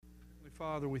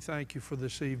Father, we thank you for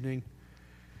this evening.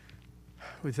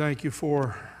 We thank you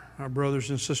for our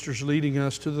brothers and sisters leading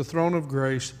us to the throne of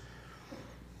grace.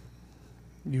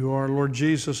 You are, Lord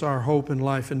Jesus, our hope in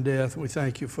life and death. We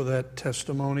thank you for that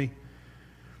testimony.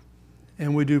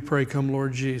 And we do pray, come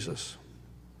Lord Jesus.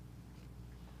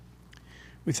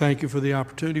 We thank you for the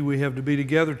opportunity we have to be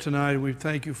together tonight. We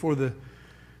thank you for the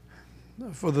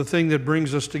thing that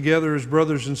brings us together as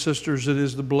brothers and sisters. It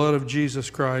is the blood of Jesus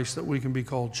Christ that we can be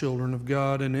called children of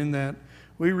God. And in that,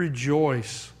 we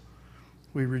rejoice.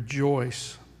 We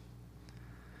rejoice.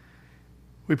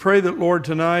 We pray that, Lord,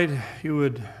 tonight you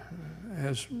would,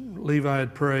 as Levi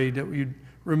had prayed, that you'd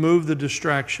remove the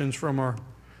distractions from our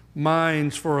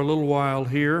minds for a little while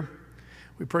here.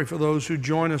 We pray for those who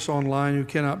join us online who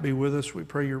cannot be with us. We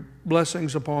pray your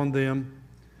blessings upon them.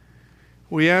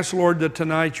 We ask, Lord, that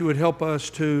tonight you would help us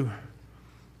to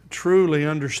truly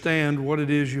understand what it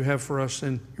is you have for us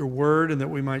in your word, and that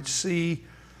we might see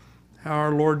how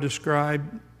our Lord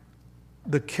described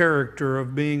the character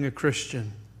of being a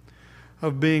Christian,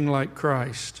 of being like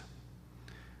Christ.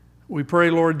 We pray,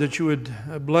 Lord, that you would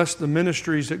bless the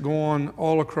ministries that go on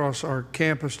all across our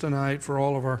campus tonight for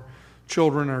all of our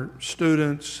children, our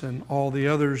students, and all the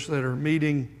others that are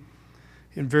meeting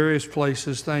in various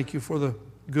places. Thank you for the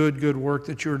good work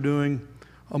that you're doing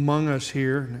among us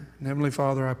here. And Heavenly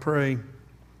Father, I pray,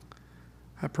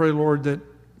 Lord, that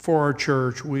for our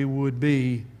church we would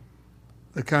be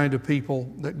the kind of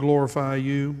people that glorify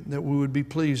you, that we would be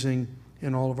pleasing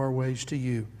in all of our ways to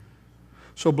you.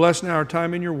 So bless now our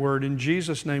time in your word. In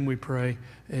Jesus' name we pray,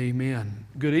 amen.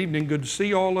 Good evening. Good to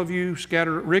see all of you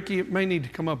scattered. Ricky, it may need to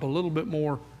come up a little bit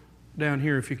more down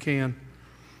here if you can.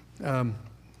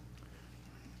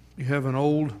 You have an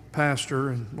old pastor,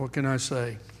 and what can I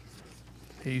say?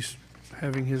 He's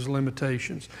having his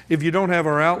limitations. If you don't have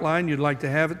our outline, you'd like to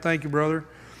have it. Thank you, brother.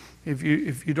 If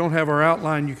you don't have our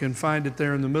outline, you can find it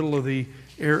there in the middle of the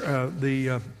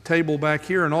table back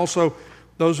here. And also,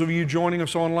 those of you joining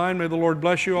us online, may the Lord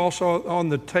bless you. Also on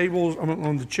the tables,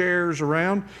 on the chairs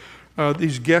around,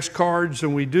 these guest cards.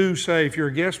 And we do say, if you're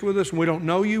a guest with us and we don't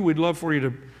know you, we'd love for you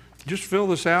to just fill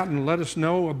this out and let us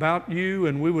know about you,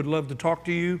 and we would love to talk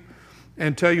to you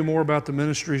and tell you more about the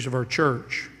ministries of our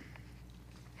church.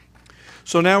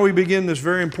 So now we begin this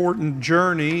very important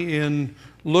journey in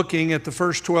looking at the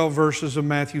first 12 verses of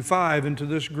Matthew 5. And to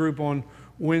this group on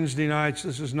Wednesday nights,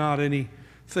 this is not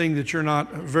anything that you're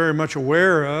not very much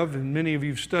aware of, and many of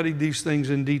you have studied these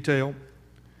things in detail.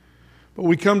 But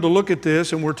we come to look at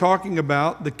this, and we're talking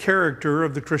about the character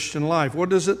of the Christian life. What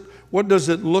does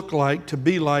it look like to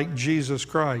be like Jesus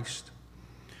Christ?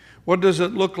 What does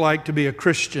it look like to be a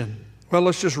Christian? Well,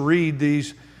 let's just read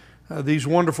these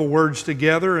wonderful words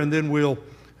together, and then we'll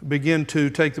begin to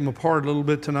take them apart a little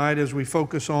bit tonight as we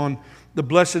focus on the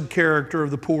blessed character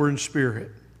of the poor in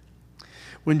spirit.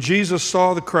 When Jesus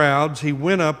saw the crowds, he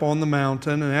went up on the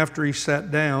mountain, and after he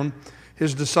sat down,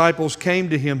 his disciples came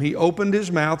to him. He opened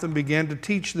his mouth and began to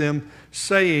teach them,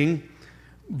 saying,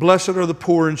 "Blessed are the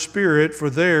poor in spirit, for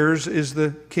theirs is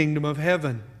the kingdom of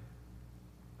heaven.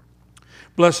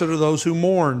 Blessed are those who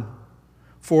mourn,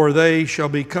 for they shall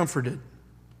be comforted.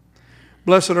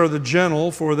 Blessed are the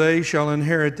gentle, for they shall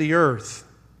inherit the earth.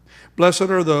 Blessed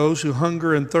are those who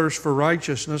hunger and thirst for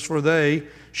righteousness, for they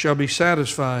shall be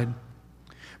satisfied.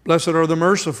 Blessed are the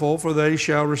merciful, for they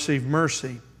shall receive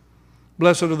mercy.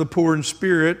 Blessed are the poor in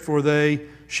spirit, for they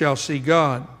shall see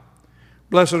God.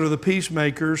 Blessed are the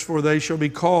peacemakers, for they shall be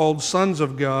called sons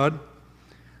of God.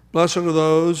 Blessed are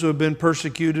those who have been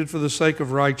persecuted for the sake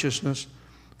of righteousness,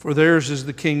 for theirs is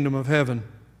the kingdom of heaven.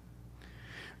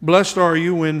 Blessed are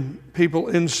you when people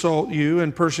insult you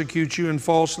and persecute you and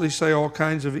falsely say all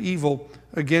kinds of evil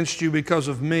against you because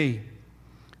of me.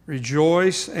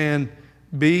 Rejoice and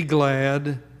be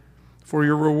glad, for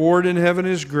your reward in heaven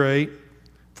is great.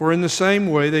 For in the same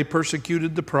way they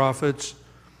persecuted the prophets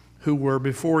who were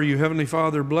before you." Heavenly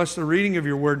Father, bless the reading of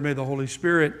your word. May the Holy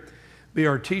Spirit be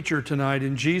our teacher tonight.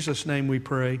 In Jesus' name we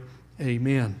pray,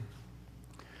 amen.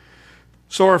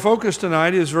 So our focus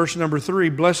tonight is verse number 3.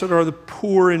 Blessed are the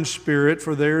poor in spirit,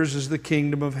 for theirs is the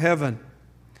kingdom of heaven.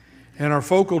 And our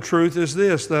focal truth is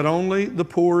this, that only the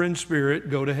poor in spirit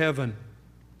go to heaven.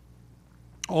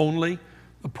 Only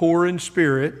the poor in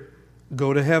spirit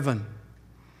go to heaven.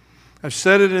 I've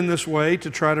said it in this way to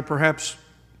try to perhaps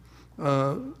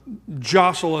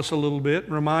jostle us a little bit,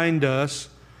 remind us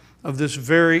of this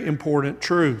very important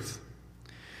truth.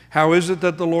 How is it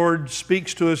that the Lord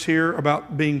speaks to us here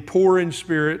about being poor in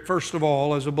spirit, first of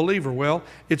all, as a believer? Well,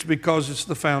 it's because it's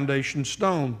the foundation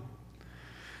stone.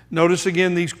 Notice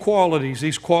again these qualities.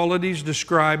 These qualities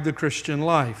describe the Christian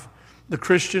life. The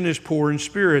Christian is poor in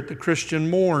spirit. The Christian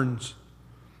mourns.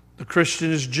 The Christian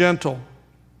is gentle.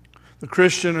 The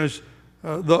Christian is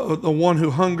the one who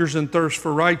hungers and thirsts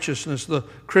for righteousness. The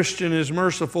Christian is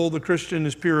merciful. The Christian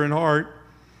is pure in heart.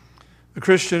 The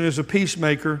Christian is a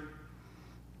peacemaker.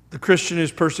 The Christian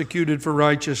is persecuted for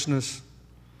righteousness'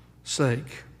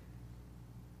 sake.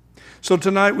 So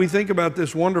tonight we think about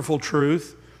this wonderful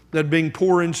truth that being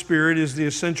poor in spirit is the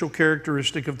essential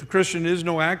characteristic of the Christian. It is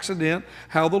no accident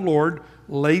how the Lord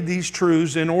laid these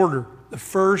truths in order. The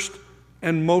first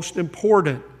and most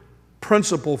important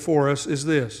principle for us is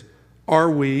this: are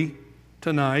we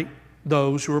tonight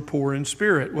those who are poor in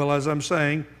spirit? Well, as I'm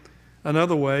saying,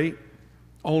 another way,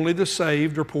 only the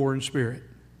saved are poor in spirit.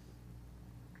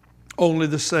 Only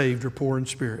the saved are poor in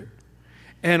spirit.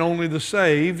 And only the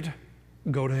saved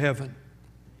go to heaven.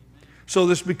 So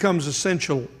this becomes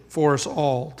essential for us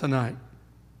all tonight.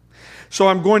 So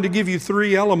I'm going to give you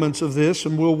 3 elements of this,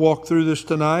 and we'll walk through this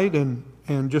tonight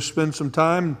and just spend some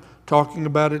time talking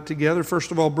about it together.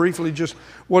 First of all, briefly, just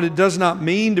what it does not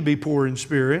mean to be poor in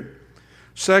spirit.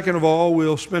 Second of all,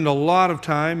 we'll spend a lot of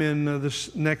time in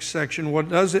this next section. What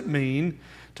does it mean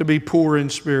to be poor in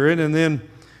spirit? And then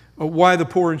why the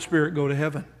poor in spirit go to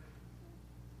heaven.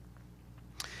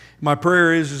 My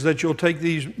prayer is that you'll take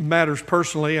these matters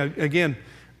personally. Again,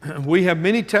 we have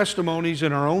many testimonies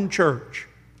in our own church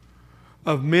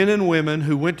of men and women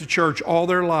who went to church all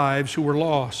their lives who were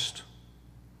lost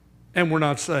and were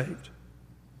not saved,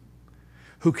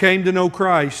 who came to know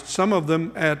Christ, some of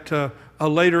them at a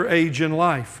later age in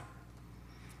life.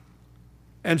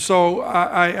 And so,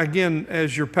 I again,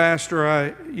 as your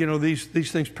pastor,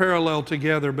 these things parallel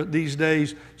together, but these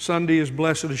days, Sunday is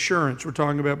blessed assurance. We're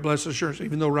talking about blessed assurance,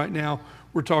 even though right now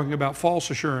we're talking about false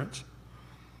assurance.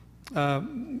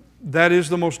 That is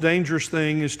the most dangerous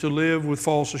thing, is to live with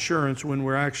false assurance when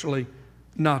we're actually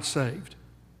not saved.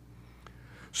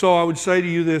 So I would say to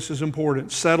you, this is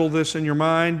important. Settle this in your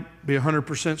mind. Be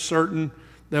 100% certain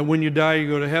that when you die, you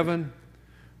go to heaven.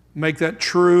 Make that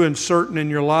true and certain in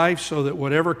your life so that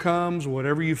whatever comes,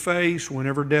 whatever you face,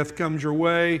 whenever death comes your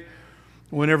way,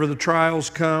 whenever the trials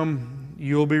come,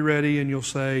 you'll be ready and you'll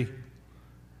say,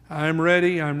 I'm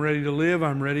ready to live,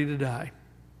 I'm ready to die.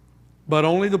 But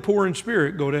only the poor in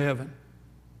spirit go to heaven.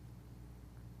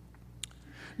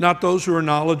 Not those who are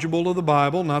knowledgeable of the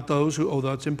Bible, not those who,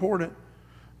 that's important.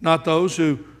 Not those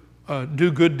who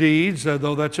do good deeds,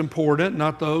 though that's important.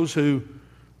 Not those who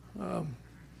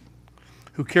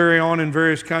carry on in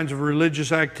various kinds of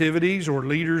religious activities or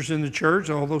leaders in the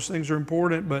church. All those things are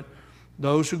important, but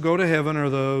those who go to heaven are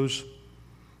those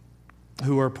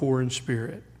who are poor in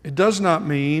spirit. It does not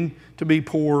mean to be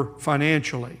poor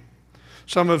financially.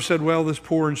 Some have said, well, this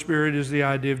poor in spirit is the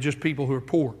idea of just people who are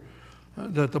poor,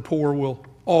 that the poor will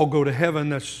all go to heaven.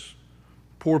 That's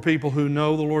poor people who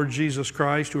know the Lord Jesus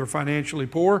Christ, who are financially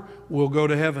poor, will go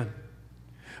to heaven.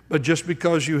 But just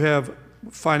because you have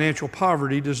financial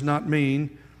poverty does not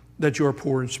mean that you are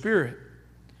poor in spirit.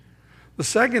 The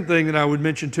second thing that I would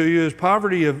mention to you is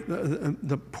poverty of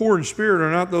the poor in spirit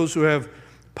are not those who have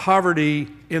poverty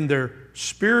in their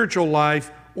spiritual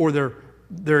life, or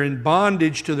they're in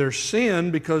bondage to their sin,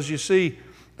 because you see,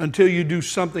 until you do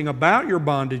something about your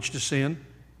bondage to sin,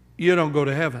 you don't go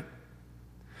to heaven.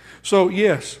 So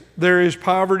yes, there is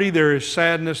poverty, there is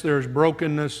sadness, there is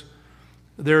brokenness,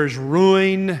 there is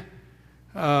ruin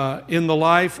in the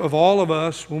life of all of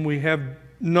us when we have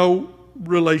no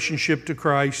relationship to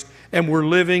Christ and we're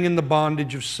living in the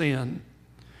bondage of sin.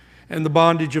 And the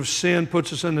bondage of sin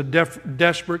puts us in a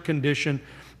desperate condition.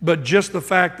 But just the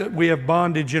fact that we have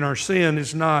bondage in our sin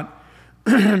is not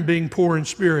being poor in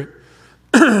spirit.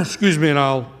 Excuse me, and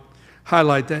I'll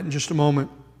highlight that in just a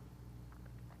moment.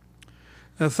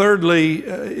 Thirdly,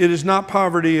 it is not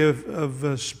poverty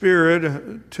of spirit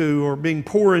or being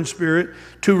poor in spirit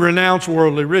to renounce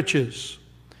worldly riches.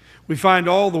 We find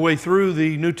all the way through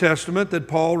the New Testament that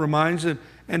Paul reminds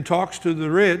and talks to the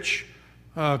rich,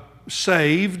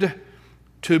 saved,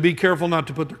 to be careful not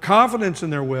to put their confidence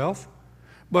in their wealth,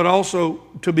 but also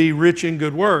to be rich in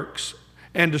good works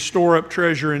and to store up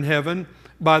treasure in heaven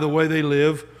by the way they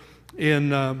live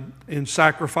in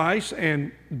sacrifice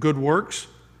and good works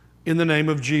in the name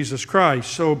of Jesus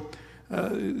Christ. So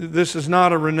this is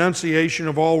not a renunciation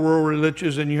of all worldly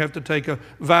riches and you have to take a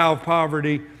vow of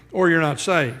poverty or you're not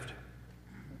saved.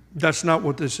 That's not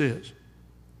what this is.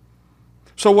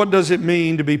 So what does it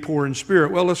mean to be poor in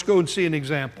spirit? Well, let's go and see an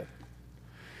example.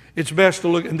 It's best to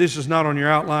look, and this is not on your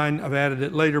outline, I've added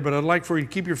it later, but I'd like for you to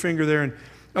keep your finger there.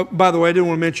 And by the way, I didn't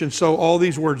want to mention, so all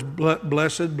these words,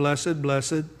 blessed, blessed,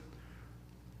 blessed.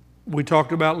 We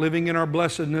talked about living in our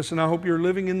blessedness, and I hope you're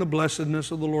living in the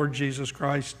blessedness of the Lord Jesus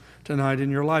Christ tonight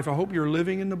in your life. I hope you're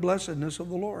living in the blessedness of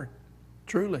the Lord,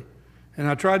 truly. And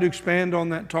I tried to expand on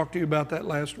that, talk to you about that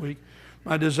last week.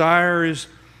 My desire is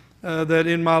that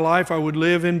in my life I would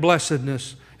live in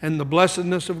blessedness. And the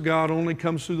blessedness of God only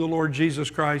comes through the Lord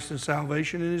Jesus Christ and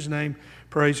salvation in His name.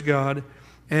 Praise God.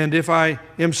 And if I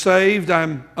am saved,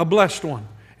 I'm a blessed one.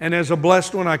 And as a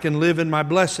blessed one, I can live in my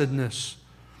blessedness.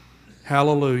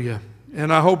 Hallelujah.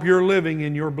 And I hope you're living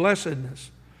in your blessedness.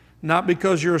 Not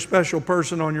because you're a special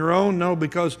person on your own. No,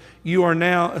 because you are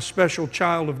now a special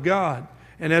child of God.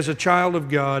 And as a child of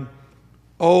God,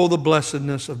 oh, the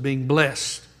blessedness of being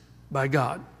blessed by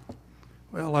God.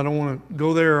 Well, I don't want to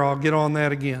go there. I'll get on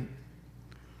that again.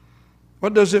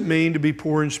 What does it mean to be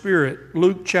poor in spirit?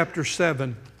 Luke chapter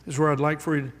 7 is where I'd like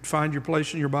for you to find your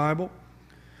place in your Bible.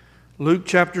 Luke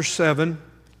chapter 7.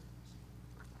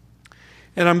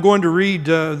 And I'm going to read,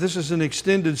 this is an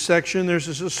extended section. There's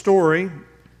a story.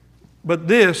 But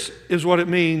this is what it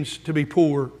means to be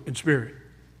poor in spirit.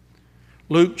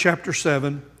 Luke chapter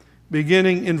 7,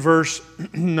 beginning in verse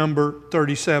number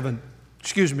 37.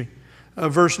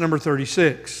 Verse number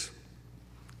 36.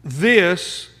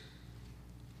 This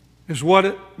is what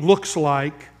it looks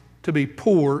like to be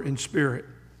poor in spirit.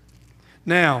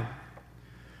 Now,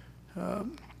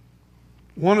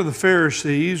 one of the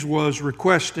Pharisees was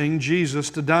requesting Jesus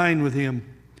to dine with him.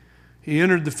 He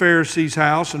entered the Pharisee's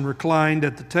house and reclined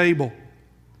at the table.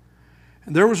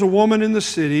 And there was a woman in the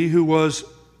city who was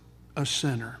a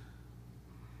sinner.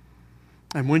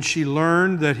 And when she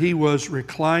learned that he was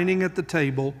reclining at the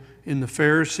table in the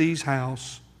Pharisee's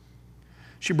house,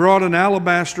 she brought an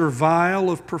alabaster vial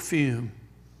of perfume,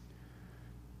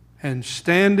 and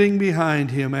standing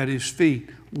behind him at his feet,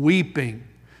 weeping,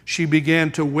 she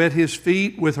began to wet his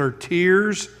feet with her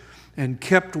tears and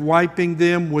kept wiping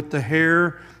them with the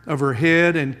hair of her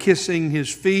head and kissing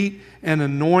his feet and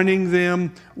anointing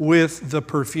them with the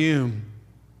perfume.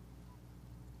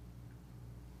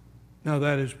 Now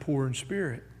that is poor in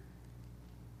spirit.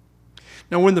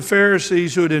 Now when the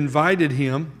Pharisees who had invited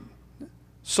him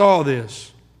saw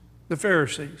this, the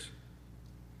Pharisees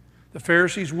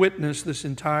witnessed this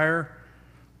entire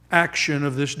action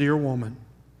of this dear woman.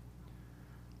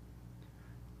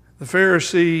 The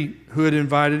Pharisee who had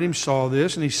invited him saw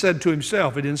this, and he said to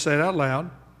himself, he didn't say it out loud,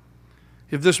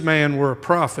 if this man were a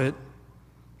prophet,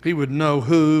 he would know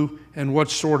who and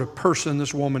what sort of person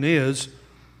this woman is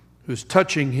who's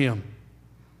touching him,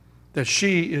 that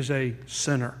she is a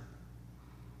sinner.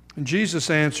 And Jesus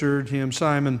answered him,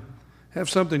 Simon, I have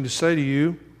something to say to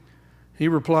you. He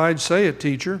replied, say it,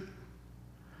 teacher.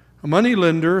 A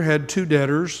moneylender had 2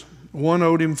 debtors. One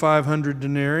owed him 500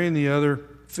 denarii and the other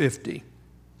 50.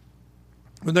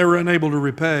 When they were unable to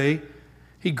repay,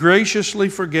 he graciously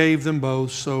forgave them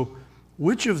both. So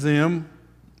which of them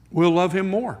will love him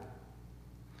more?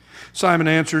 Simon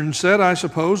answered and said, I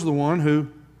suppose the one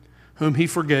whom he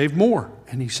forgave more.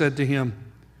 And he said to him,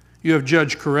 you have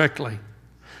judged correctly.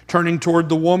 Turning toward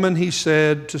the woman, he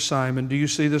said to Simon, do you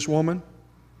see this woman?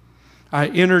 I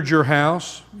entered your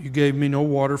house. You gave me no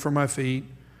water for my feet,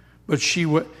 but she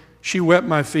wet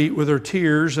my feet with her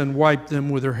tears and wiped them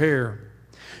with her hair.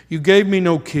 You gave me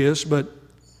no kiss, but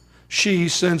she,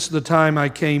 since the time I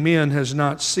came in, has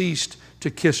not ceased to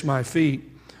kiss my feet.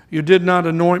 You did not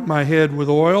anoint my head with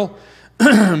oil,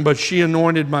 but she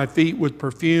anointed my feet with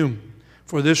perfume.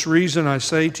 For this reason I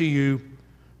say to you,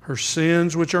 her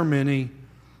sins, which are many,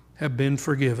 have been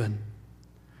forgiven.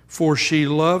 For she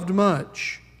loved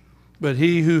much, but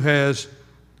he who has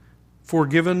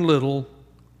forgiven little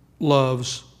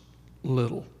loves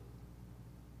little.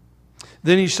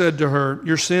 Then he said to her,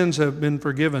 your sins have been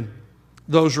forgiven.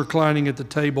 Those reclining at the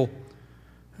table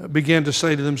began to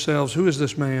say to themselves, who is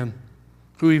this man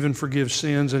who even forgives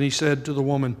sins? And he said to the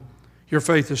woman, your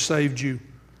faith has saved you.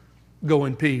 Go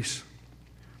in peace.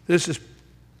 This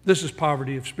is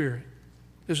poverty of spirit.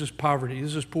 This is poverty.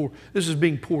 This is poor. This is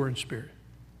being poor in spirit.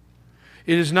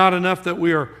 It is not enough that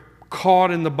we are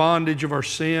caught in the bondage of our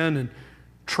sin and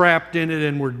trapped in it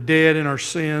and we're dead in our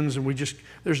sins and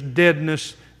there's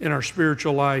deadness in our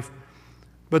spiritual life.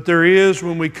 But there is,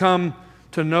 when we come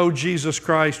to know Jesus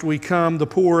Christ, the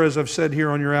poor, as I've said here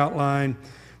on your outline,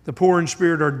 the poor in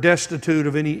spirit are destitute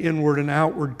of any inward and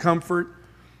outward comfort.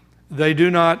 They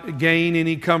do not gain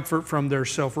any comfort from their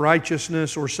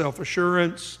self-righteousness or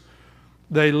self-assurance.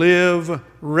 They live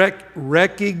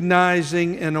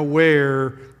recognizing and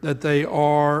aware that they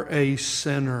are a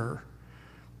sinner.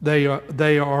 They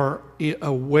are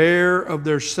aware of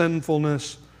their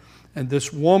sinfulness. And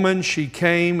this woman, she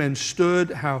came and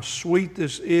stood. How sweet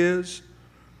this is.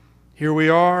 Here we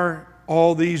are,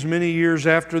 all these many years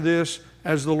after this,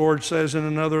 as the Lord says in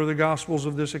another of the Gospels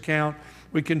of this account.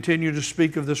 We continue to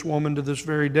speak of this woman to this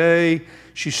very day.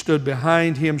 She stood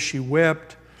behind him. She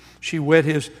wept. She wet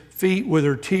his feet with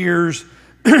her tears.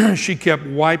 She kept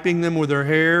wiping them with her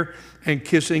hair and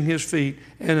kissing his feet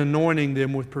and anointing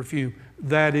them with perfume.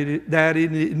 That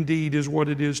indeed is what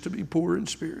it is to be poor in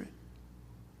spirit.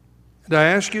 And I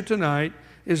ask you tonight,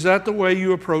 is that the way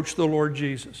you approach the Lord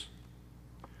Jesus?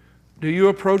 Do you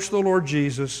approach the Lord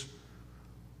Jesus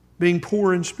being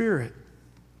poor in spirit?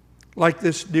 Like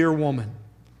this dear woman,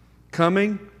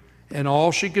 coming, and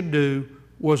all she could do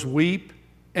was weep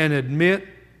and admit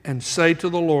and say to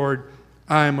the Lord,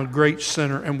 I am a great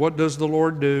sinner. And what does the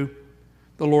Lord do?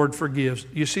 The Lord forgives.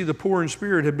 You see, the poor in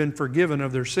spirit have been forgiven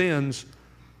of their sins,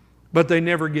 but they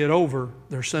never get over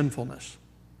their sinfulness.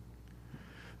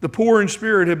 The poor in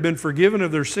spirit have been forgiven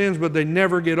of their sins, but they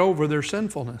never get over their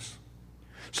sinfulness.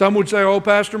 Some would say, oh,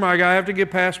 Pastor Mike, I have to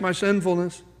get past my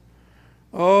sinfulness.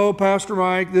 Oh, Pastor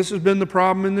Mike, this has been the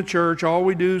problem in the church. All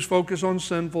we do is focus on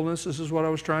sinfulness. This is what I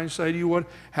was trying to say to you.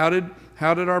 How did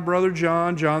our brother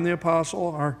John the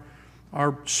Apostle,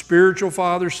 our spiritual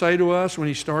father, say to us when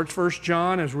he starts 1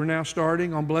 John, as we're now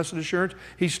starting on Blessed Assurance?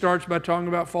 He starts by talking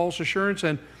about false assurance.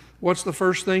 And what's the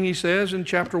first thing he says in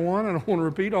chapter 1? I don't want to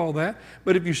repeat all that.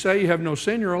 But if you say you have no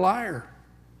sin, you're a liar.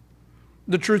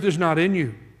 The truth is not in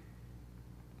you.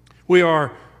 We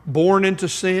are born into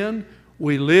sin.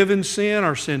 We live in sin.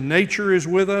 Our sin nature is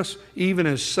with us, even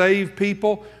as saved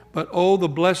people. But oh, the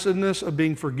blessedness of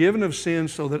being forgiven of sin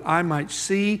so that I might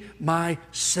see my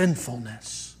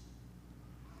sinfulness.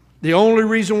 The only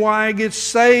reason why I get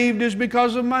saved is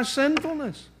because of my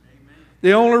sinfulness. Amen.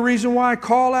 The only reason why I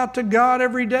call out to God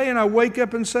every day and I wake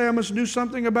up and say I must do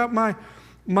something about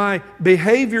my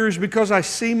behavior is because I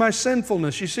see my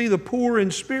sinfulness. You see, the poor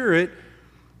in spirit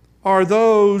are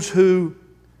those who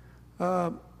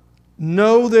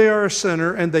know they are a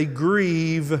sinner and they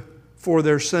grieve for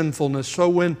their sinfulness. So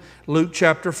when Luke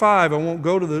chapter 5, I won't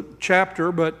go to the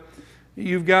chapter, but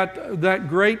you've got that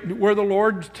great, where the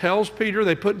Lord tells Peter,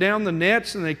 they put down the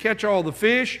nets and they catch all the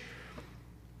fish.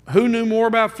 Who knew more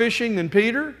about fishing than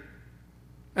Peter?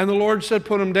 And the Lord said,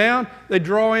 put them down. They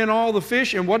draw in all the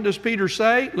fish. And what does Peter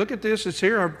say? Look at this. It's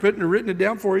here. I've written it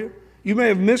down for you. You may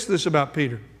have missed this about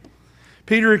Peter.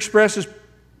 Peter expresses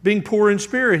being poor in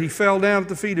spirit. He fell down at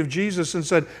the feet of Jesus and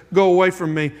said, go away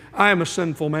from me. I am a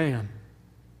sinful man.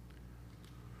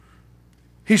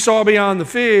 He saw beyond the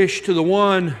fish to the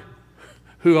one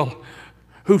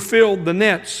who filled the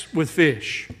nets with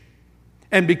fish.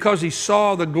 And because he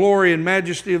saw the glory and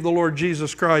majesty of the Lord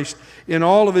Jesus Christ in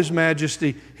all of his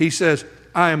majesty, he says,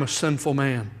 I am a sinful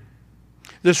man.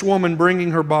 This woman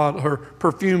bringing her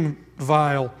perfume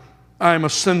vial, I am a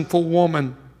sinful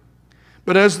woman.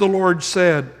 But as the Lord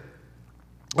said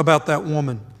about that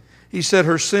woman, he said,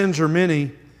 her sins are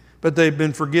many, but they've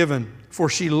been forgiven, for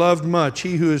she loved much.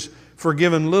 He who is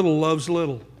forgiven little loves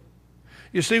little.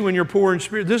 You see, when you're poor in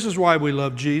spirit, this is why we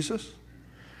love Jesus.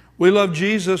 We love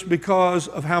Jesus because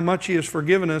of how much he has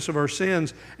forgiven us of our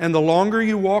sins. And the longer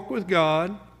you walk with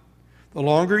God,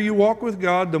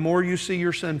 the more you see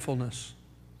your sinfulness.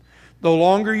 The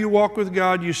longer you walk with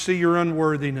God, you see your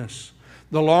unworthiness.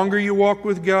 The longer you walk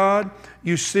with God,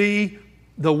 you see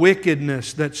the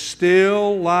wickedness that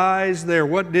still lies there.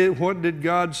 What did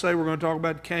God say? We're going to talk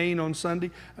about Cain on Sunday.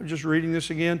 I'm just reading this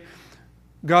again.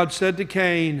 God said to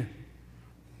Cain,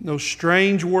 those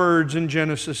strange words in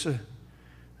Genesis,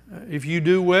 if you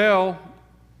do well,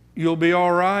 you'll be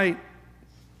all right.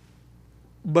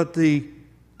 But the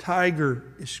tiger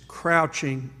is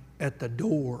crouching at the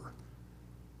door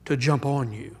to jump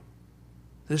on you.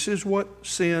 This is what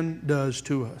sin does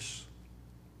to us.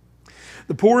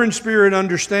 The poor in spirit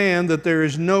understand that there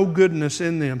is no goodness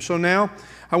in them. So now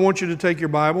I want you to take your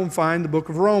Bible and find the book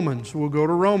of Romans. We'll go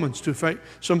to Romans, to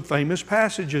some famous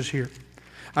passages here.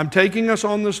 I'm taking us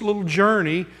on this little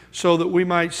journey so that we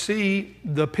might see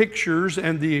the pictures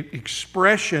and the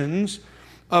expressions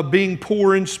of being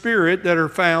poor in spirit that are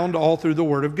found all through the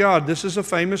Word of God. This is a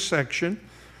famous section.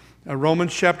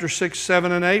 Romans chapter 6,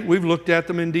 7, and 8. We've looked at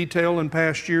them in detail in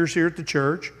past years here at the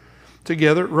church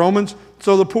together. Romans,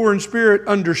 so the poor in spirit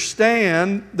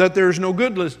understand that there is no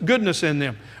goodness in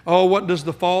them. Oh, what does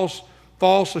the false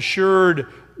assured,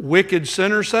 wicked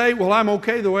sinner say? Well, I'm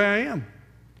okay the way I am.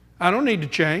 I don't need to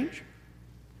change.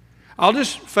 I'll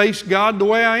just face God the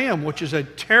way I am, which is a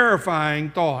terrifying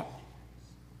thought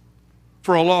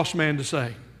for a lost man to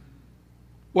say.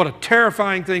 What a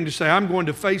terrifying thing to say. I'm going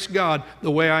to face God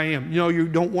the way I am. You know, you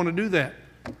don't want to do that,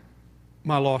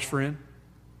 my lost friend.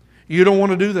 You don't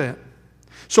want to do that.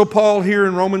 So Paul here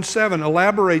in Romans 7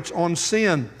 elaborates on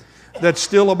sin that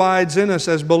still abides in us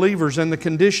as believers and the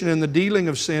condition and the dealing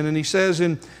of sin. And he says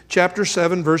in chapter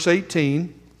 7, verse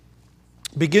 18,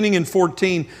 beginning in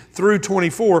 14 through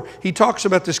 24, he talks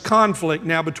about this conflict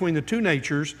now between the two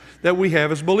natures that we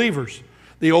have as believers.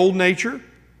 The old nature,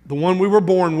 the one we were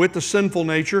born with, the sinful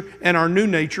nature, and our new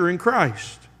nature in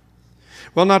Christ.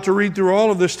 Well, not to read through all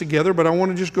of this together, but I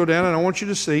want to just go down and I want you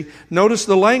to see. Notice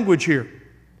the language here.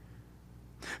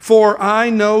 For I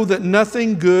know that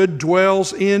nothing good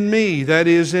dwells in me, that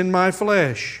is, in my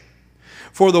flesh.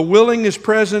 For the willing is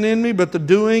present in me, but the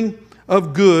doing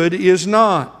of good is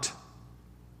not.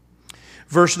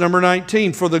 Verse number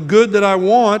 19, for the good that I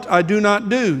want, I do not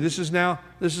do. This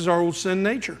is our old sin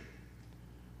nature.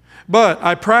 But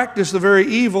I practice the very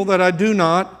evil that I do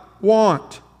not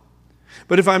want.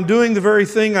 But if I'm doing the very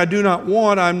thing I do not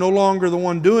want, I'm no longer the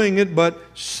one doing it, but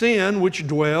sin which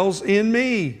dwells in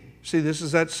me. See, this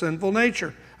is that sinful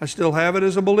nature. I still have it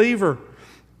as a believer.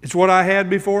 It's what I had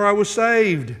before I was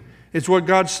saved. It's what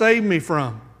God saved me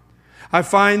from. I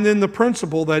find then the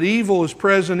principle that evil is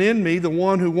present in me, the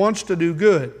one who wants to do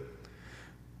good.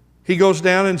 He goes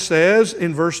down and says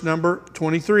in verse number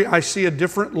 23, I see a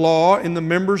different law in the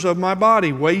members of my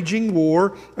body, waging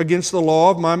war against the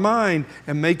law of my mind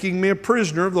and making me a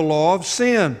prisoner of the law of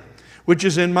sin, which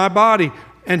is in my body.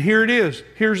 And here it is.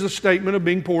 Here's the statement of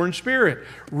being poor in spirit.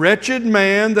 Wretched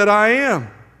man that I am.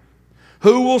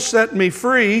 Who will set me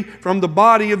free from the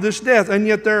body of this death? And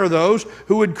yet there are those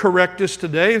who would correct us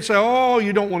today and say, oh,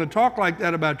 you don't want to talk like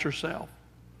that about yourself.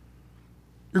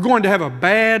 You're going to have a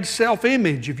bad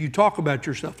self-image if you talk about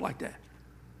yourself like that.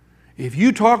 If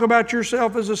you talk about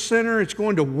yourself as a sinner, it's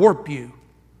going to warp you.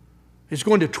 It's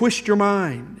going to twist your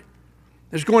mind.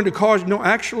 It's going to cause,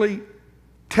 actually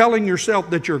telling yourself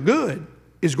that you're good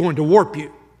is going to warp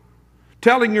you.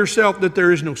 Telling yourself that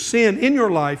there is no sin in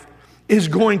your life is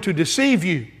going to deceive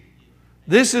you.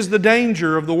 This is the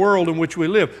danger of the world in which we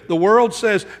live. The world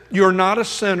says, you're not a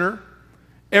sinner.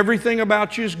 Everything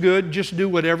about you is good. Just do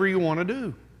whatever you want to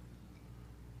do.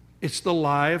 It's the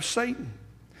lie of Satan.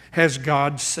 Has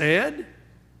God said?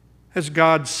 Has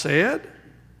God said?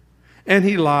 And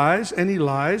he lies, and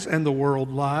the world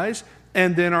lies,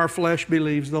 and then our flesh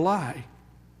believes the lie.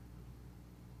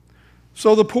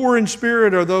 So the poor in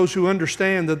spirit are those who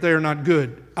understand that they are not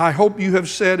good. I hope you have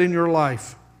said in your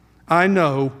life, I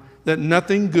know that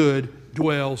nothing good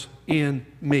dwells in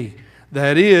me.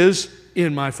 That is,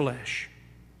 in my flesh.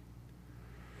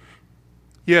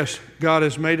 Yes, God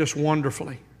has made us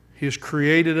wonderfully. He has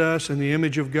created us in the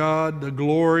image of God, the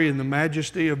glory and the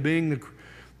majesty of being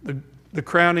the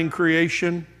crowning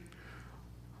creation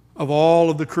of all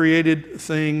of the created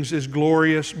things is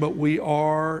glorious, but we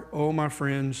are, oh my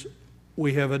friends,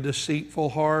 we have a deceitful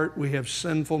heart, we have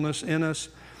sinfulness in us,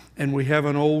 and we have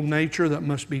an old nature that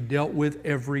must be dealt with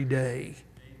every day.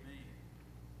 Amen.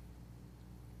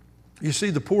 You see,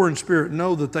 the poor in spirit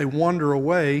know that they wander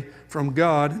away from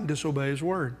God and disobey His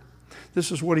word.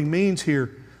 This is what he means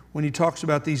here when he talks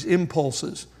about these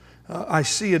impulses. I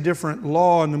see a different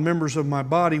law in the members of my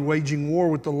body, waging war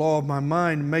with the law of my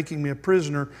mind, making me a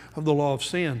prisoner of the law of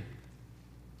sin.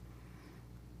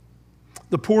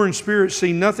 The poor in spirit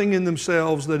see nothing in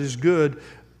themselves that is good,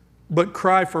 but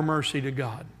cry for mercy to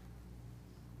God.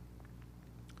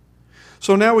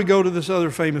 So now we go to this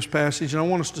other famous passage, and I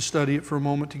want us to study it for a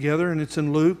moment together, and it's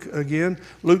in Luke again,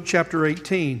 Luke chapter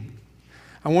 18.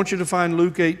 I want you to find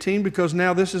Luke 18 because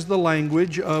now this is the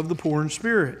language of the poor in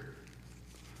spirit.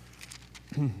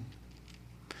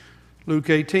 Luke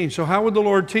 18. So how would the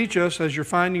Lord teach us as you're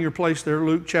finding your place there,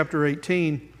 Luke chapter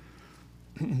 18?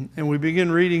 And we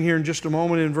begin reading here in just a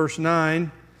moment in verse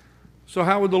 9. So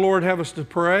how would the Lord have us to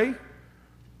pray?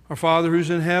 Our Father who's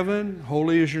in heaven,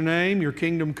 holy is your name, your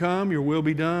kingdom come, your will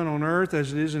be done on earth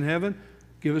as it is in heaven.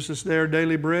 Give us this day our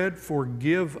daily bread.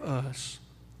 Forgive us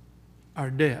our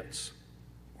debts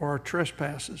or our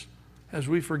trespasses as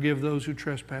we forgive those who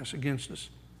trespass against us.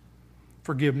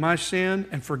 Forgive my sin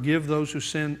and forgive those who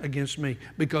sin against me,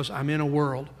 because I'm in a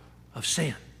world of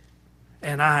sin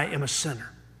and I am a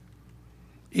sinner.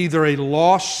 Either a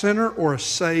lost sinner or a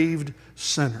saved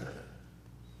sinner.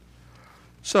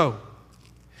 So,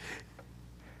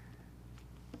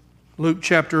 Luke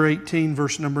chapter 18,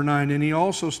 verse number 9, and he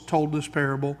also told this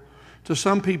parable to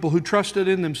some people who trusted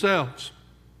in themselves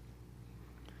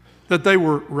that they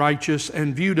were righteous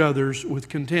and viewed others with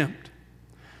contempt.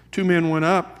 Two men went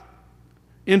up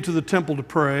into the temple to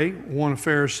pray, one a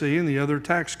Pharisee and the other a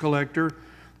tax collector.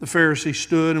 The Pharisee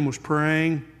stood and was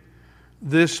praying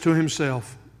this to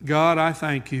himself: God, I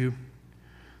thank you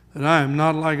that I am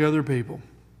not like other people,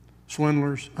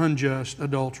 swindlers, unjust,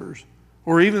 adulterers,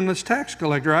 or even this tax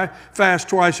collector. I fast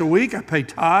twice a week. I pay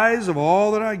tithes of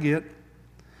all that I get.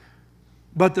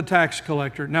 But the tax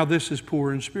collector, now this is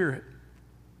poor in spirit.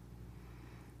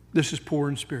 This is poor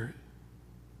in spirit.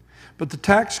 But the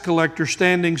tax collector,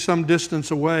 standing some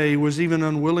distance away, was even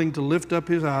unwilling to lift up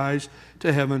his eyes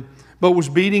to heaven, but was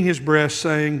beating his breast,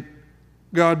 saying,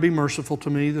 God, be merciful to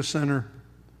me, the sinner.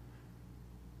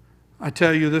 I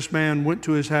tell you, this man went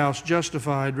to his house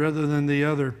justified rather than the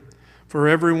other. For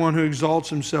everyone who exalts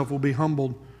himself will be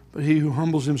humbled, but he who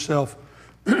humbles himself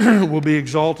will be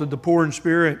exalted. The poor in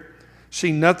spirit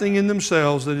see nothing in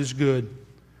themselves that is good,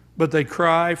 but they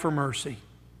cry for mercy.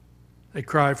 They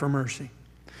cry for mercy.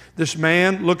 This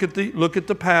man, look at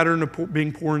the pattern of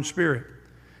being poor in spirit.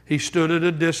 He stood at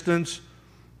a distance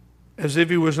as if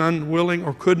he was unwilling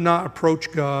or could not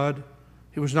approach God.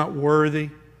 He was not worthy.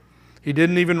 He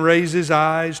didn't even raise his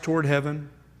eyes toward heaven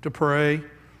to pray,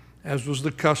 as was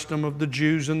the custom of the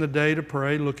Jews in the day to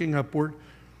pray, looking upward.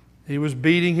 He was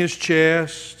beating his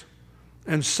chest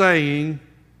and saying,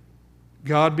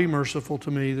 God, be merciful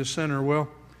to me, the sinner. Well,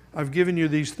 I've given you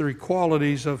these three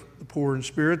qualities of the poor in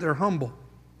spirit. They're humble.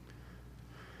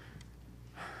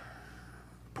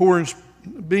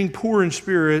 Being poor in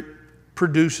spirit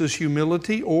produces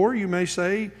humility, or you may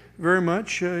say very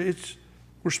much, we're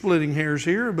splitting hairs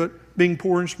here, but being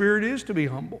poor in spirit is to be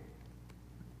humble.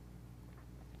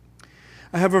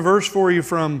 I have a verse for you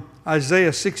from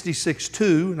Isaiah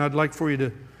 66:2, and I'd like for you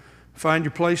to find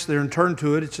your place there and turn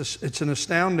to it. It's an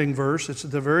astounding verse. It's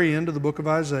at the very end of the book of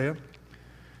Isaiah,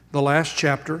 the last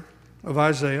chapter of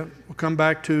Isaiah. We'll come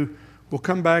back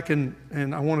and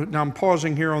now I'm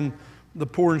pausing here on the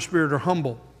poor in spirit are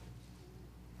humble.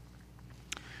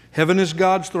 Heaven is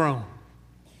God's throne.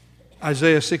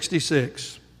 Isaiah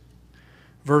 66,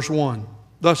 verse 1.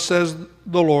 Thus says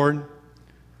the Lord,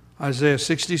 Isaiah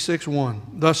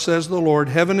 66:1. Thus says the Lord,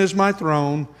 heaven is my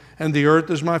throne, and the earth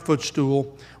is my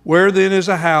footstool. Where then is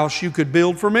a house you could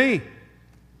build for me?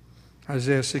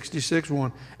 Isaiah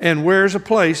 66:1. And where is a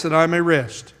place that I may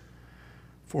rest?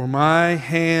 For my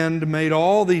hand made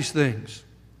all these things,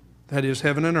 that is,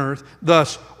 heaven and earth.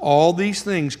 Thus, all these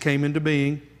things came into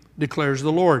being, declares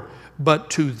the Lord. But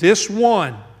to this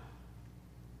one,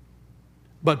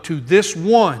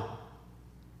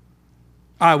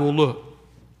 I will look.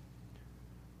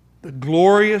 The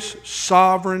glorious,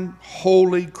 sovereign,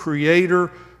 holy,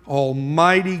 creator,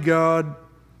 almighty God,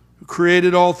 who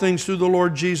created all things through the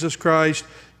Lord Jesus Christ.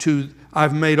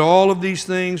 I've made all of these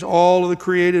things, all of the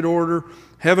created order,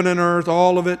 heaven and earth,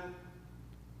 all of it.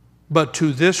 But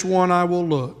to this one I will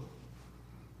look,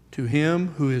 to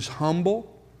him who is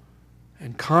humble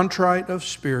and contrite of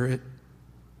spirit,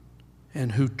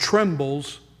 and who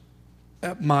trembles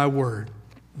at my word.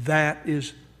 That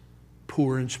is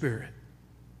poor in spirit.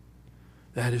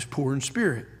 That is poor in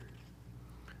spirit.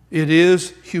 It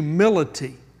is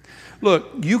humility. Look,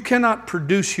 you cannot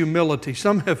produce humility.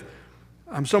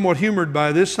 I'm somewhat humored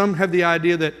by this. Some have the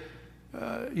idea that,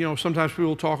 sometimes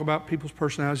people talk about people's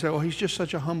personalities. Say, oh, he's just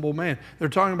such a humble man. They're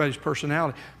talking about his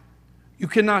personality. You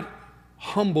cannot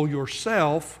humble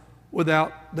yourself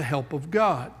without the help of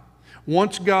God.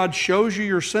 Once God shows you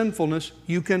your sinfulness,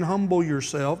 you can humble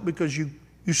yourself because you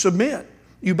submit,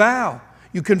 you bow,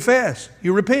 you confess,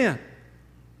 you repent.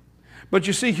 But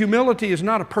you see, humility is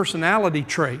not a personality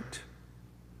trait.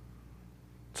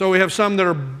 So we have some that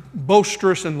are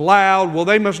boisterous and loud. Well,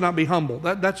 they must not be humble.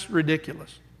 That's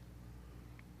ridiculous.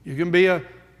 You can be a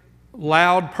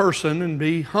loud person and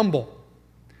be humble.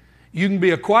 You can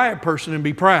be a quiet person and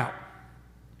be proud.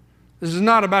 This is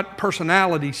not about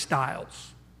personality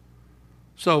styles.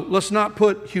 So let's not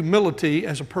put humility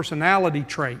as a personality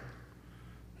trait.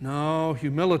 No,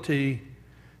 humility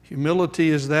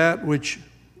is that which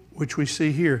we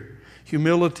see here.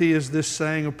 Humility is this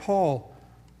saying of Paul,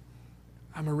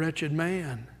 I'm a wretched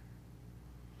man.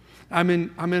 I'm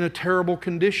in a terrible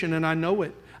condition, and I know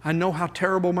it. I know how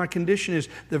terrible my condition is.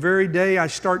 The very day I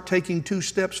start taking 2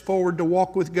 steps forward to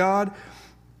walk with God,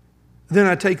 then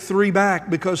I take 3 back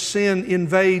because sin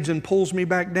invades and pulls me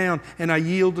back down, and I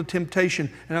yield to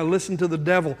temptation, and I listen to the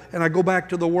devil, and I go back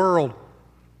to the world.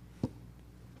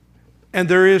 And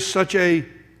there is such a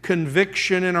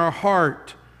conviction in our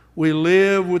heart. We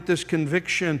live with this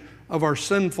conviction of our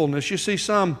sinfulness. You see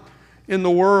some in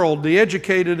the world, the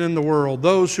educated in the world,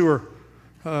 those who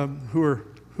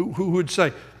would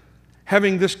say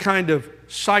having this kind of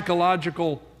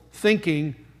psychological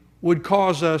thinking would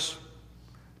cause us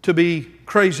to be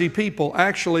crazy people.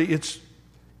 Actually,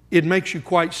 it makes you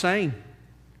quite sane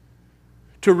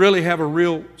to really have a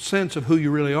real sense of who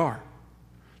you really are.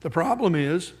 The problem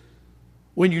is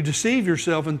when you deceive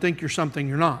yourself and think you're something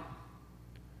you're not.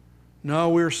 No,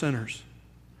 we're sinners.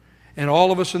 And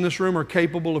all of us in this room are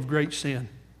capable of great sin.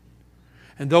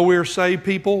 And though we are saved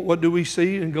people, what do we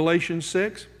see in Galatians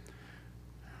 6?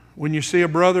 When you see a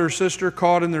brother or sister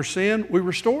caught in their sin, we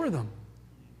restore them.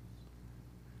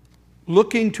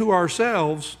 looking to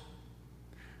ourselves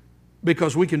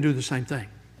because we can do the same thing.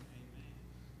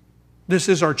 This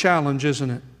is our challenge, isn't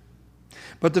it?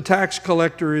 But the tax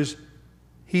collector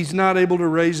he's not able to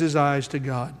raise his eyes to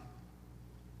God.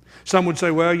 Some would say,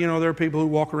 well, there are people who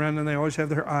walk around and they always have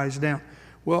their eyes down.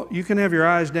 Well, you can have your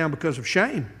eyes down because of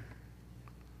shame,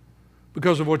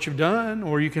 because of what you've done,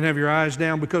 or you can have your eyes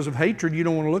down because of hatred. You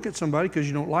don't want to look at somebody because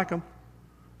you don't like them.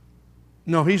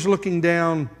 No, he's looking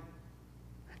down,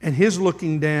 and his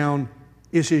looking down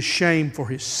is his shame for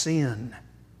his sin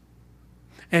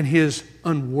and his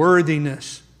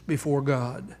unworthiness before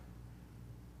God.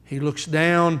 He looks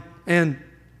down and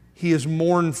he is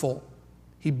mournful.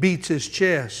 He beats his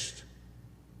chest.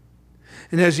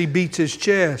 And as he beats his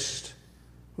chest,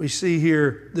 we see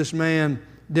here this man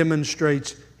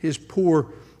demonstrates his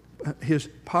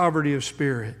poverty of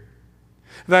spirit.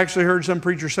 I've actually heard some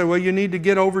preachers say, well, you need to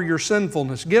get over your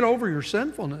sinfulness. Get over your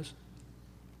sinfulness?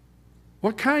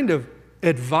 What kind of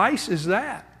advice is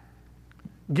that?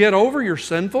 Get over your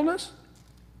sinfulness?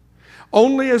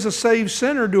 Only as a saved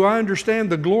sinner do I understand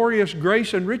the glorious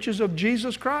grace and riches of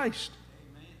Jesus Christ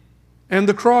and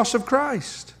the cross of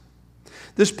Christ.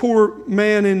 This poor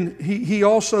man, he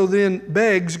also then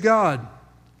begs God.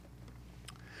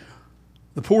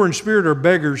 The poor in spirit are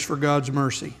beggars for God's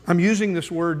mercy. I'm using this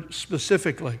word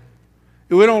specifically.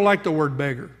 We don't like the word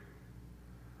beggar.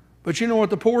 But you know what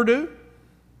the poor do?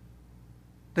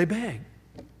 They beg.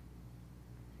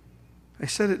 I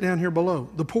said it down here below.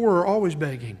 The poor are always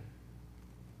begging.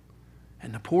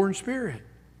 And the poor in spirit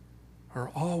are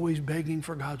always begging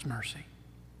for God's mercy.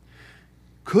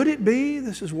 Could it be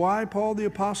this is why Paul the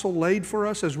Apostle laid for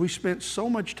us, as we spent so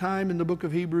much time in the book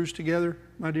of Hebrews together,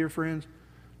 my dear friends,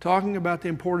 talking about the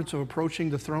importance of approaching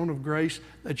the throne of grace,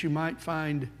 that you might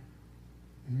find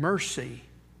mercy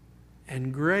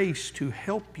and grace to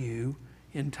help you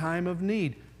in time of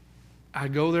need. I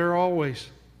go there always.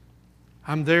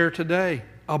 I'm there today.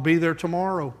 I'll be there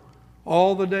tomorrow.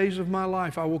 All the days of my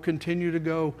life I will continue to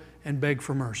go and beg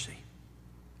for mercy.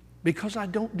 Because I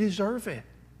don't deserve it.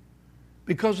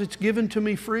 Because it's given to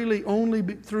me freely only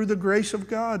through the grace of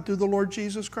God, through the Lord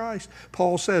Jesus Christ.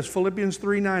 Paul says, Philippians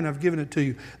 3:9, I've given it to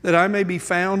you, that I may be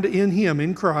found in Him,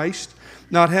 in Christ,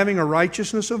 not having a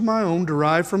righteousness of my own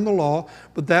derived from the law,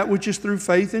 but that which is through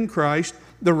faith in Christ,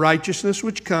 the righteousness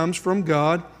which comes from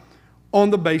God on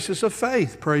the basis of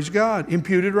faith. Praise God.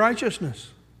 Imputed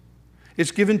righteousness.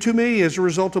 It's given to me as a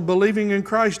result of believing in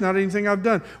Christ, not anything I've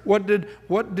done. What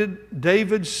did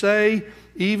David say,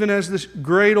 even as this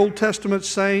great Old Testament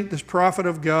saint, this prophet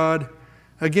of God?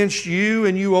 Against you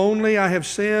and you only I have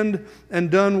sinned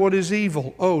and done what is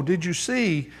evil. Oh, did you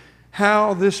see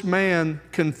how this man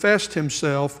confessed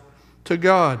himself to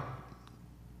God?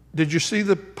 Did you see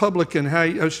the publican, how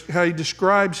he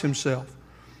describes himself?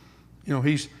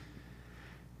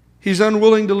 He's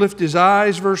unwilling to lift his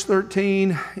eyes, verse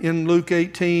 13. In Luke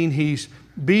 18, he's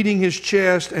beating his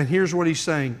chest, and here's what he's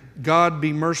saying. God,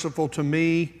 be merciful to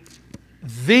me,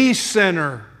 the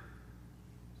sinner.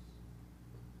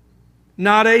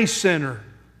 Not a sinner.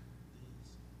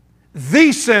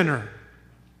 The sinner.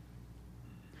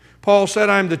 Paul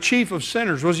said, I'm the chief of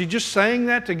sinners. Was he just saying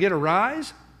that to get a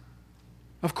rise?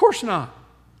 Of course not.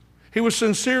 He was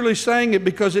sincerely saying it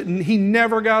because he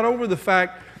never got over the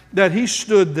fact that he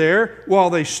stood there while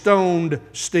they stoned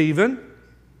Stephen.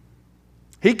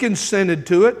 He consented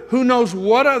to it. Who knows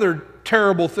what other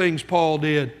terrible things Paul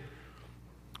did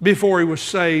before he was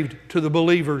saved to the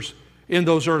believers in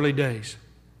those early days.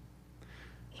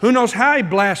 Who knows how he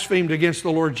blasphemed against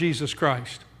the Lord Jesus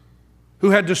Christ,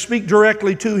 who had to speak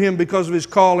directly to him because of his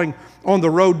calling on the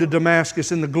road to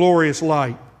Damascus in the glorious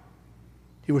light.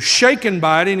 He was shaken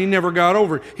by it and he never got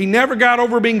over it. He never got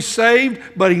over being saved,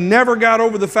 but he never got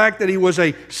over the fact that he was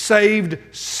a saved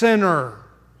sinner.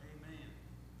 Amen.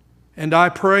 And I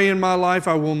pray in my life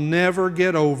I will never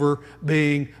get over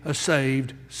being a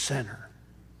saved sinner.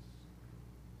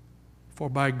 For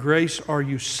by grace are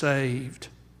you saved.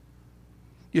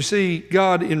 You see,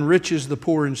 God enriches the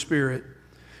poor in spirit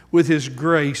with His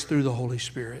grace through the Holy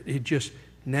Spirit.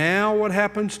 Now what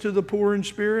happens to the poor in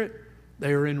spirit?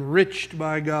 They are enriched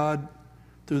by God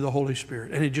through the Holy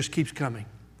Spirit. And it just keeps coming.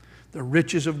 The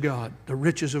riches of God, the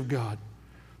riches of God,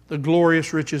 the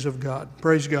glorious riches of God.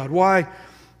 Praise God. Why,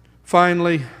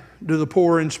 finally, do the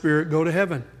poor in spirit go to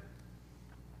heaven?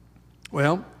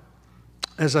 Well,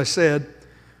 as I said,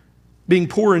 being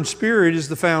poor in spirit is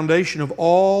the foundation of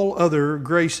all other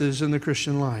graces in the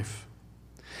Christian life.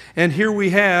 And here we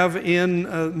have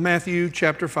in Matthew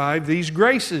chapter 5 these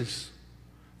graces.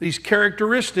 These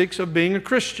characteristics of being a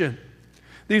Christian.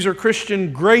 These are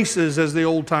Christian graces, as the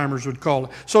old-timers would call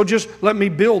it. So just let me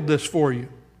build this for you.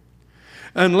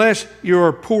 Unless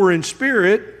you're poor in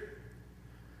spirit,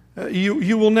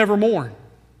 you will never mourn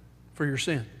for your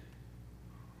sin.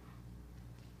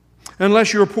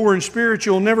 Unless you're poor in spirit,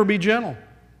 you'll never be gentle.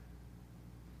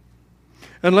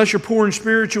 Unless you're poor in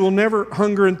spirit, you will never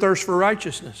hunger and thirst for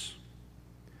righteousness.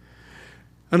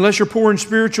 Unless you're poor in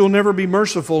spirit, you'll never be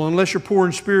merciful. Unless you're poor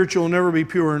in spirit, you'll never be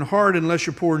pure in heart. Unless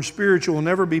you're poor in spirit, you will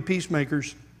never be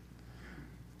peacemakers.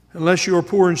 Unless you are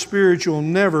poor in spirit, you'll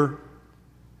never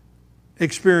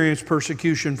experience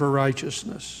persecution for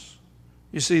righteousness.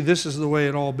 You see, this is the way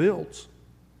it all builds.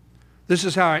 This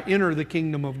is how I enter the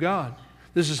kingdom of God.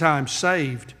 This is how I'm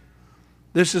saved.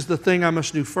 This is the thing I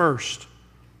must do first.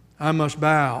 I must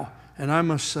bow and I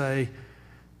must say,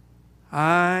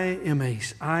 I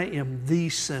am the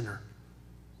sinner.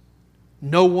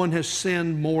 No one has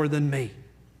sinned more than me.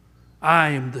 I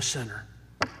am the sinner.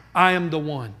 I am the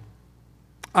one.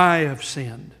 I have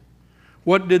sinned.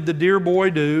 What did the dear boy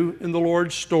do in the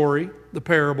Lord's story, the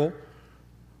parable,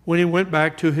 when he went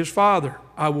back to his father?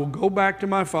 I will go back to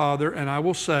my father and I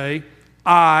will say,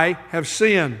 I have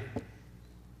sinned.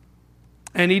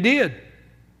 And he did.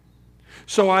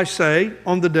 So I say,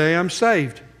 on the day I'm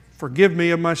saved, forgive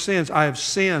me of my sins. I have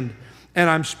sinned, and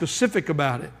I'm specific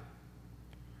about it.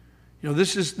 You know,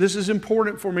 this is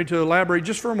important for me to elaborate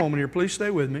just for a moment here. Please stay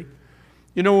with me.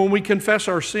 You know, when we confess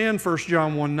our sin, 1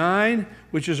 John 1:9,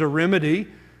 which is a remedy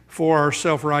for our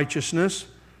self-righteousness,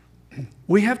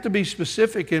 we have to be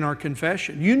specific in our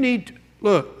confession.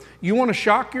 Look, you want to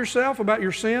shock yourself about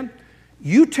your sin?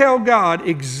 You tell God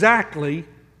exactly,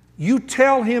 you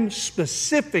tell Him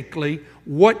specifically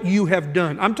what you have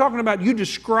done. I'm talking about you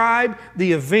describe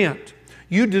the event.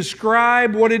 You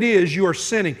describe what it is you are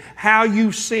sinning, how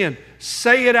you sin.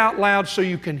 Say it out loud so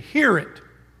you can hear it,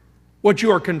 what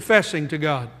you are confessing to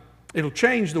God. It'll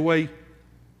change the way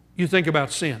you think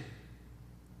about sin.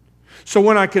 So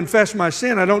when I confess my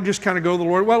sin, I don't just kind of go to the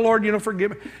Lord, well, Lord,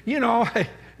 forgive me.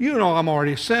 I'm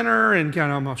already a sinner and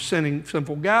kind of I'm a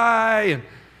sinful guy. And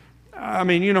I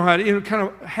mean, kind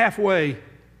of halfway.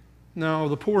 No,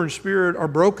 the poor in spirit are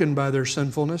broken by their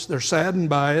sinfulness. They're saddened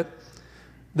by it.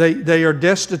 They are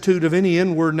destitute of any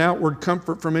inward and outward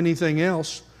comfort from anything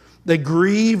else. They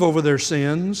grieve over their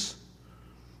sins.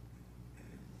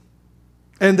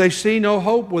 And they see no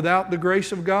hope without the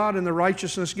grace of God and the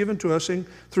righteousness given to us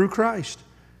through Christ,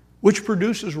 which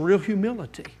produces real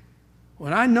humility.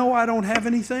 When I know I don't have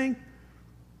anything,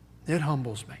 it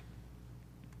humbles me.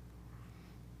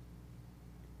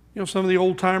 Some of the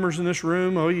old timers in this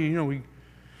room,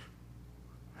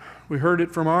 we heard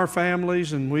it from our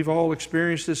families and we've all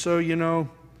experienced it. So, you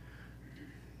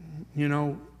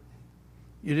didn't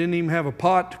even have a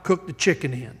pot to cook the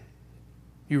chicken in.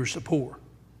 You were so poor.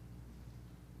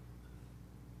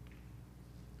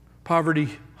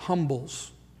 Poverty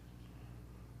humbles.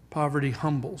 Poverty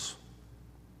humbles.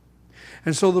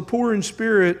 And so the poor in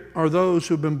spirit are those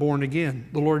who have been born again.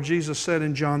 The Lord Jesus said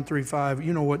in John 3:5,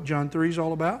 you know what John 3 is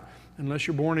all about? Unless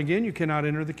you're born again, you cannot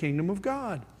enter the kingdom of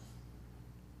God.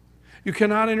 You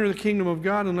cannot enter the kingdom of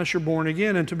God unless you're born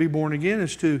again. And to be born again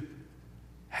is to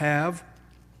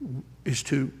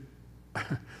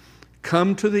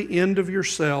come to the end of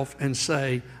yourself and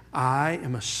say, I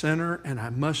am a sinner and I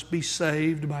must be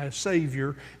saved by a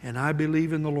Savior, and I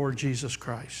believe in the Lord Jesus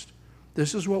Christ.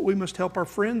 This is what we must help our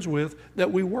friends with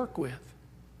that we work with.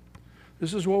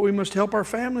 This is what we must help our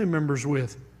family members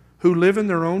with who live in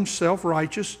their own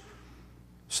self-righteous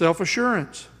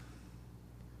self-assurance.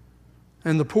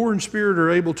 And the poor in spirit are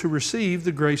able to receive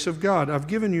the grace of God. I've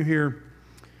given you here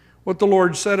what the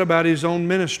Lord said about His own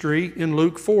ministry in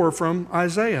Luke 4 from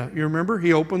Isaiah. You remember?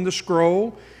 He opened the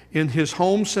scroll in His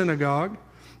home synagogue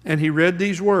and He read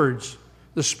these words.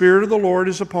 The Spirit of the Lord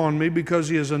is upon me because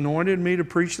He has anointed me to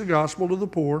preach the gospel to the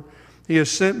poor. He has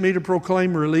sent me to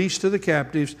proclaim release to the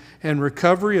captives and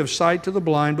recovery of sight to the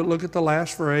blind. But look at the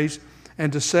last phrase,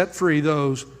 and to set free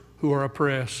those who are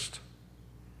oppressed.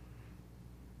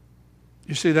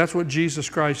 You see, that's what Jesus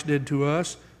Christ did to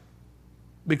us.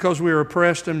 Because we are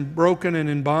oppressed and broken and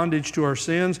in bondage to our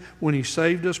sins, when He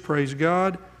saved us, praise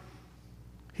God,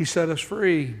 He set us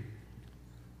free.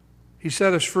 He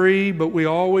set us free, but we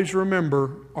always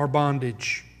remember our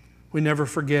bondage. We never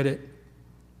forget it.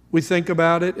 We think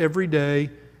about it every day,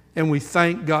 and we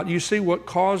thank God. You see, what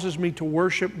causes me to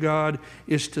worship God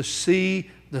is to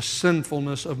see the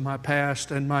sinfulness of my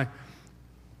past and my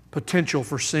potential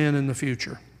for sin in the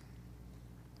future.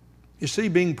 You see,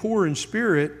 being poor in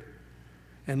spirit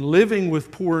and living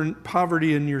with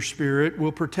poverty in your spirit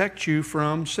will protect you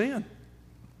from sin.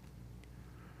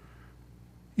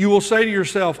 You will say to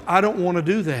yourself, I don't want to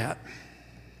do that.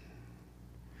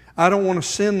 I don't want to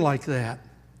sin like that.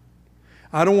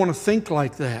 I don't want to think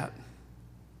like that.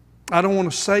 I don't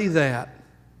want to say that.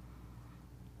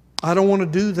 I don't want to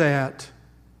do that.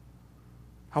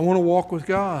 I want to walk with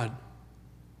God.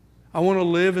 I want to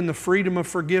live in the freedom of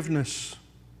forgiveness.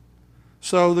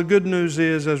 So the good news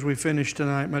is, as we finish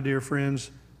tonight, my dear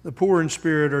friends, the poor in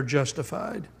spirit are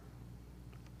justified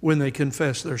when they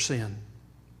confess their sin.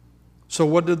 So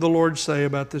what did the Lord say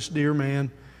about this dear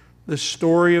man? This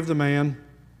story of the man,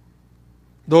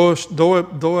 though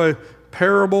a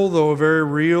parable, though a very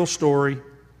real story,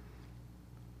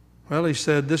 well, He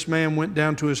said, this man went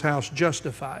down to his house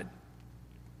justified.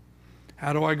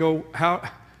 How do I go?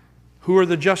 Who are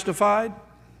the justified?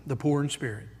 The poor in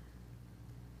spirit.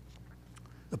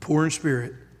 The poor in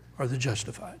spirit are the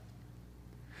justified.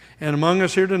 And among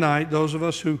us here tonight, those of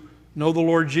us who know the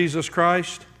Lord Jesus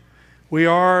Christ, we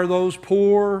are those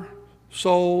poor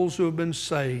souls who have been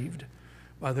saved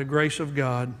by the grace of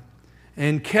God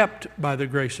and kept by the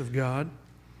grace of God.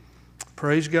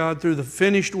 Praise God, through the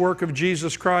finished work of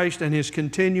Jesus Christ and His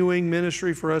continuing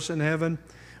ministry for us in heaven,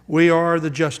 we are the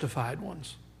justified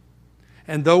ones.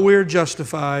 And though we are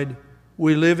justified,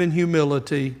 we live in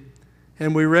humility,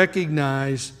 and we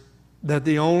recognize that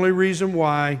the only reason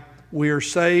why we are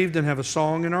saved and have a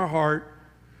song in our heart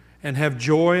and have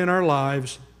joy in our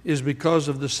lives is because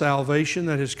of the salvation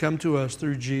that has come to us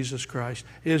through Jesus Christ.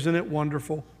 Isn't it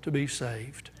wonderful to be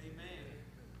saved? Amen.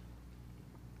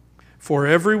 For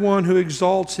everyone who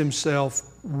exalts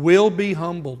himself will be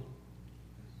humbled,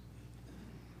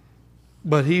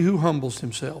 but he who humbles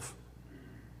himself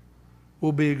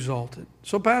will be exalted.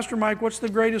 So, Pastor Mike, what's the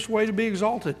greatest way to be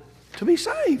exalted? To be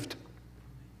saved.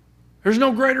 There's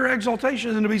no greater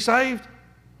exaltation than to be saved.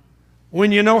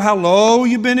 When you know how low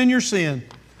you've been in your sin,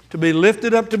 to be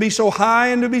lifted up, to be so high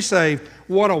and to be saved,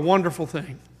 what a wonderful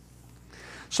thing.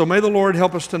 So may the Lord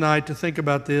help us tonight to think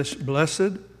about this.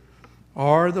 Blessed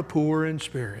are the poor in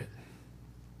spirit.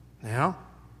 Now,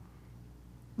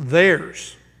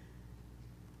 theirs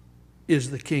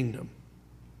is the kingdom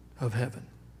of heaven.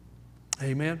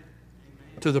 Amen.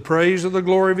 To the praise of the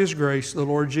glory of His grace, the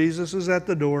Lord Jesus is at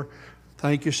the door.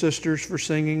 Thank you, sisters, for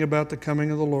singing about the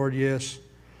coming of the Lord. Yes.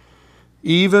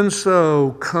 Even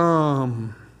so,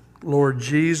 come, Lord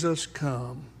Jesus,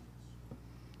 come.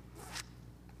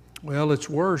 Well, it's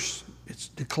worse. It's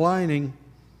declining.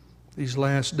 These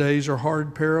last days are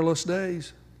hard, perilous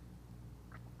days.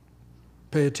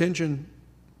 Pay attention.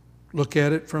 Look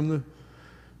at it from the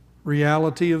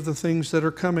reality of the things that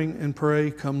are coming and pray,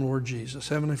 come Lord Jesus.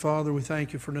 Heavenly Father, we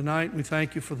thank You for tonight. We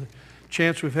thank You for the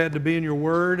chance we've had to be in Your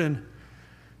Word, and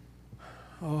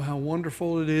oh, how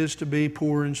wonderful it is to be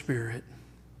poor in spirit.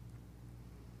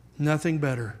 Nothing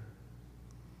better.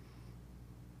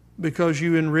 Because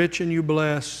You enrich and You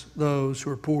bless those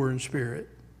who are poor in spirit.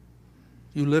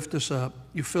 You lift us up.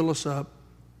 You fill us up.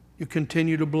 You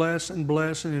continue to bless and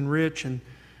enrich and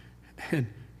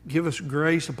give us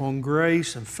grace upon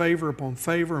grace and favor upon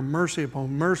favor and mercy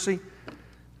upon mercy.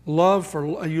 You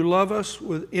love us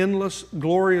with endless,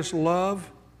 glorious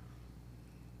love.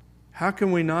 How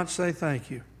can we not say thank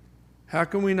You? How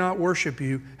can we not worship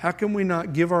You? How can we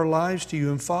not give our lives to You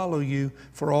and follow You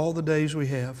for all the days we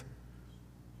have?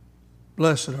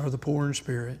 Blessed are the poor in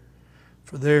spirit,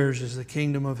 for theirs is the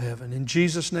kingdom of heaven. In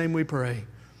Jesus' name we pray.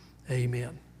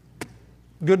 Amen.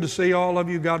 Good to see all of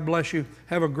you. God bless you.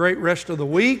 Have a great rest of the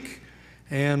week.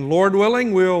 And Lord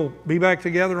willing, we'll be back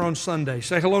together on Sunday.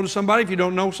 Say hello to somebody. If you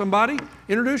don't know somebody,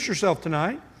 introduce yourself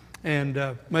tonight. And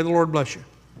may the Lord bless you.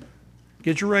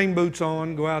 Get your rain boots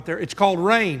on. Go out there. It's called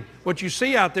rain. What you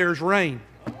see out there is rain.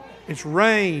 It's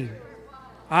rain.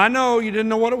 I know you didn't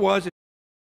know what it was.